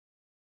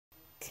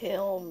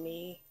kill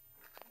me.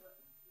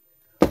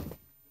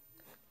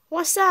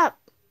 What's up,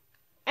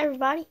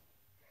 everybody?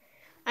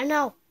 I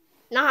know,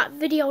 not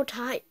video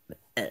time.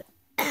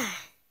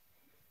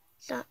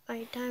 It's not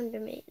my time to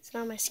make. It's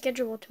not my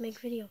schedule to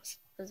make videos.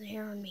 There's a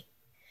hair on me.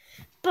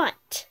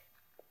 But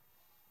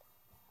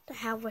to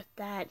hell with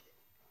that.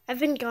 I've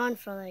been gone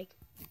for like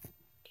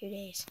 2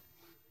 days.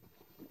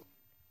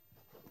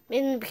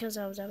 Mainly because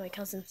I was at my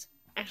cousin's.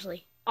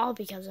 Actually, all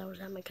because I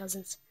was at my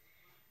cousin's.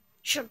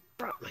 Should have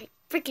brought my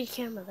freaking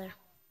camera there.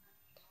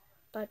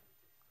 But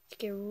let's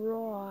get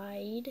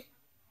right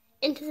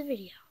into the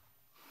video.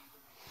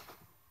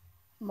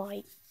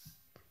 Mate.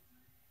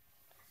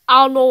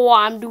 I don't know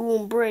why I'm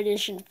doing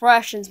British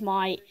impressions,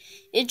 mate.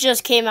 It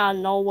just came out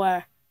of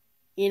nowhere.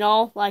 You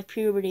know, like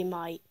puberty,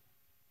 mate.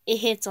 It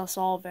hits us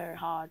all very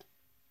hard.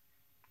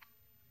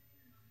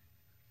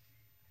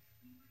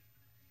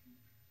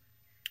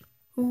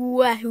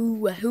 Hooah,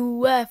 hooah,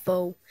 hooah,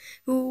 fo.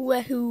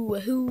 Hooah,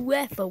 hooah,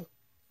 hooah, fo.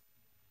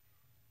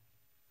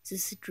 Is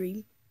this a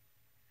dream?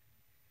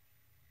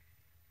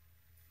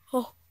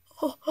 Oh,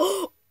 oh,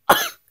 oh.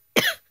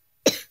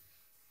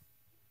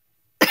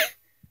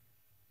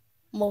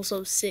 I'm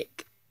also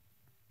sick.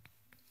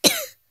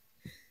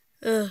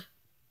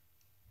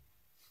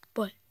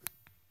 But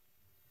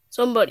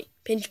somebody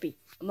pinch me.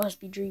 I must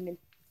be dreaming.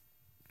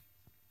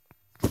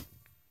 I'm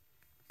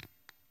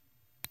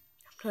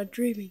not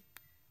dreaming.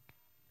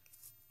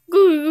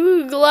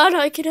 Glad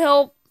I could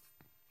help.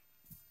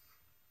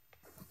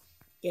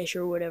 Yeah,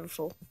 sure, whatever,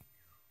 fool.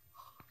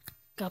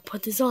 Gotta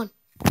put this on.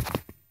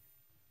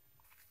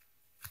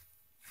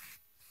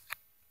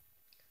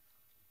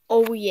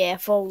 Oh yeah,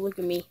 fool, look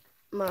at me.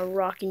 My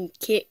rocking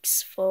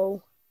kicks,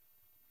 fool.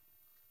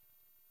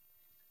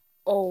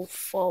 Oh,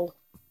 fool.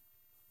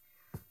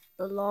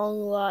 The long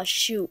lost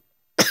shoe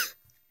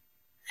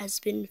has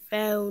been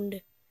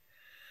found.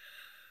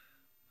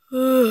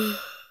 It's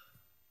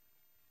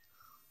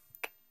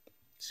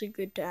a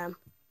good time.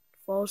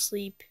 Fall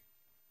asleep.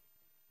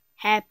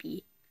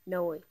 Happy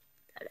knowing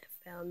that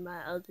I found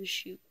my other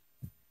shoe.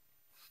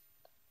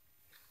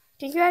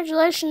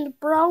 Congratulations,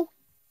 bro.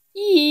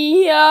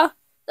 Yeah.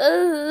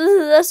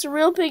 That's a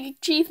real big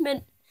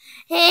achievement.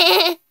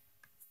 I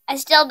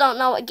still don't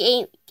know what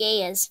gay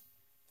is.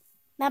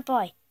 Matt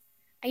boy,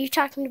 are you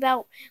talking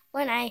about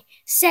when I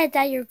said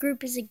that your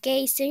group is a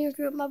gay singer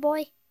group, my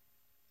boy?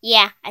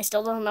 Yeah, I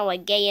still don't know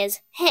what gay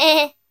is.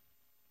 I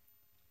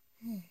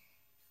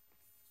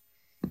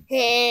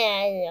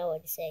don't know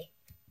what to say.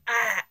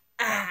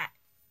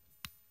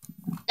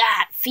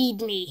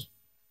 Feed me.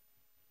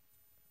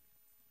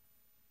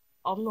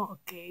 I'm not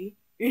gay.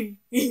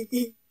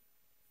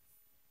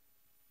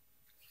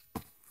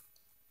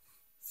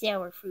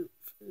 Sour fruit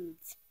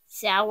foods.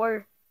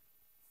 Sour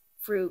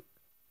fruit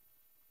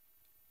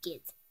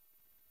kids.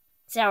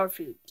 Sour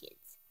food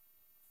kids.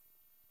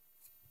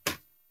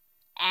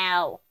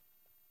 Ow.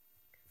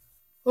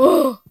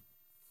 Oh.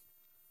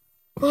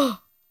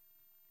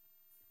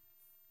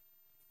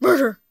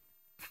 Murder.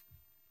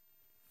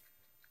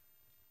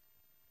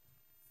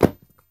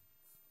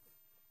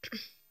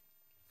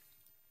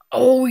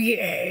 Oh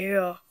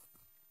yeah.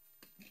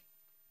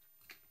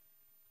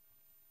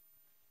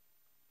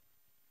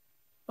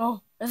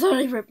 Oh, I thought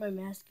I ripped my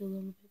mask a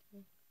little bit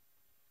more.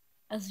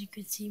 As you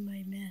can see,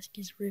 my mask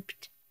is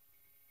ripped.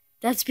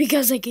 That's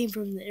because I came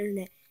from the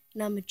internet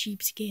and I'm a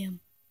cheap scam.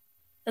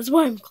 That's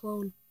why I'm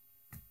clone.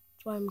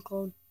 That's why I'm a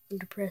clone. I'm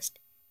depressed.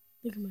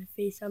 Look at my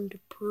face. I'm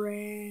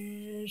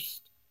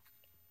depressed.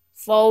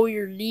 Fo,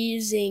 you're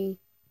losing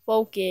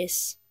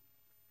focus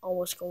on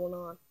what's going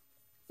on.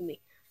 I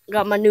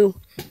got my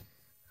new.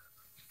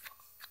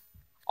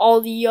 All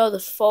the other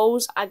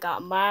foes, I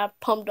got my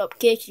pumped up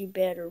kicks. You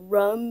better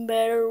run,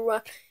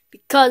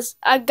 because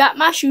I got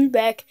my shoes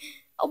back.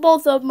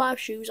 Both of my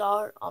shoes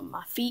are on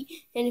my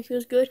feet, and it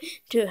feels good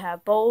to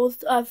have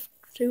both.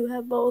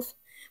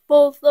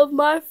 Both of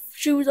my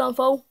shoes on,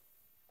 foe.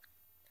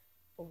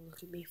 Oh,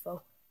 look at me,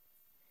 foe.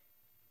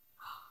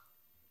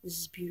 This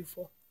is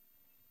beautiful.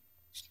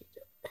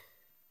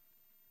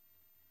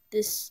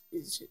 This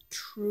is a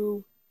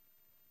truly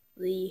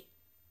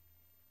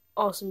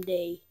awesome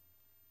day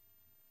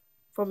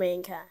for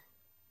mankind.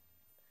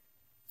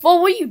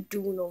 Foe, what are you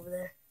doing over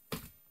there?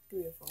 Give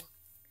me a phone.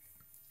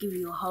 Give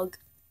you a hug.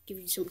 Give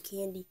you some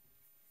candy.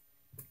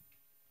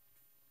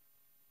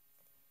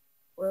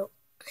 Well,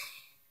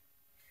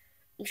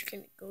 I'm just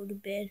gonna go to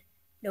bed.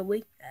 No,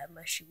 wait, I have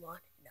my shoe on.